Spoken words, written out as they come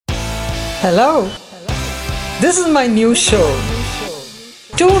Hello. This is my new show.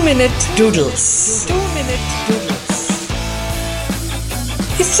 2 Minute Doodles. 2 Minute Doodles.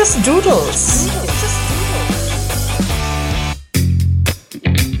 It's just doodles.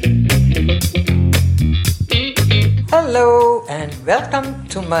 Hello and welcome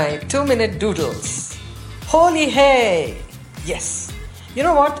to my 2 Minute Doodles. Holi Hai. Yes. You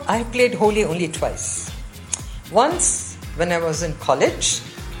know what? I played Holi only twice. Once when I was in college,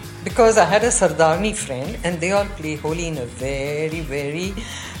 because I had a Sardarni friend and they all play Holi in a very, very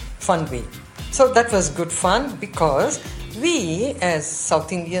fun way. So that was good fun because we as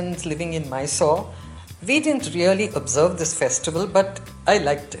South Indians living in Mysore, we didn't really observe this festival, but I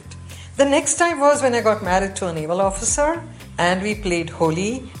liked it. The next time was when I got married to a naval officer and we played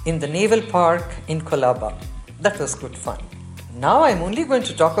Holi in the Naval Park in Colaba. That was good fun. Now I'm only going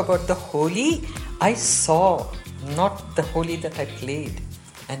to talk about the Holi I saw, not the Holi that I played.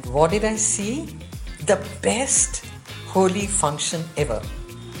 And what did I see? The best Holi function ever.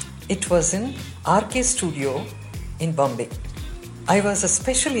 It was in RK Studio in Bombay. I was a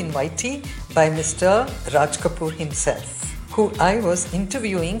special invitee by Mr. Raj Kapoor himself, who I was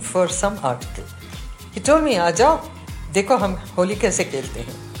interviewing for some article. He told me, "Aaja, dekho hum Holi kaise khelte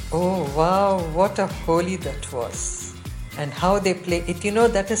hain." Oh wow, what a Holi that was. And how they play it. You know,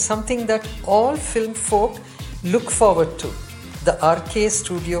 that is something that all film folk look forward to. The RK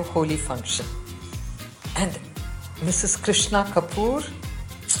Studio Holi function. And Mrs. Krishna Kapoor,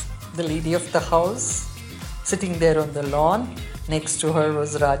 the lady of the house, sitting there on the lawn. Next to her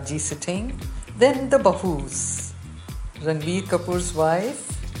was Rajji sitting. Then the Bahus. Ranveer Kapoor's wife,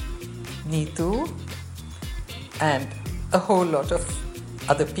 Neetu, and a whole lot of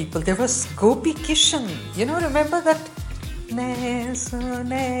other people. There was Gopi Kishan. You know, remember that?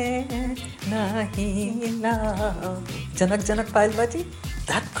 Janak Pailbaji,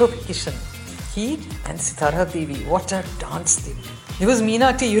 that Gopi Kishan. He and Sitara Devi, what a dance they did. There was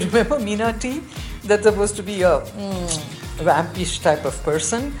Meena T, you remember Meena T? That's supposed to be a vampish type of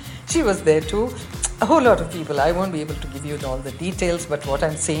person. She was there too. A whole lot of people. I won't be able to give you all the details, but what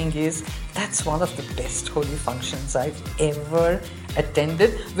I'm saying is that's one of the best Holi functions I've ever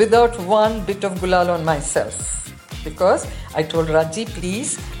attended without one bit of gulal on myself. Because I told Rajji,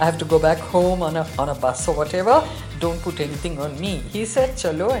 please, I have to go back home on a bus or whatever. Don't put anything on me. He said,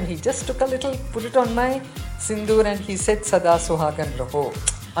 chalo, and he just took a little, put it on my sindoor, and he said, Sada Suhagan Raho.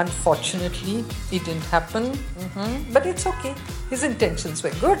 Unfortunately, it didn't happen, but it's okay. His intentions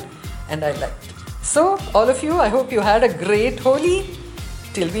were good, and I liked it. So, all of you, I hope you had a great Holi.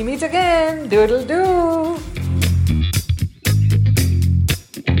 Till we meet again, doodle-doo.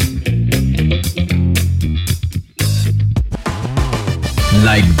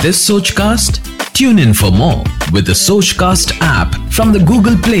 Like this Sochcast? Tune in for more with the Sochcast app from the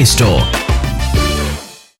Google Play Store.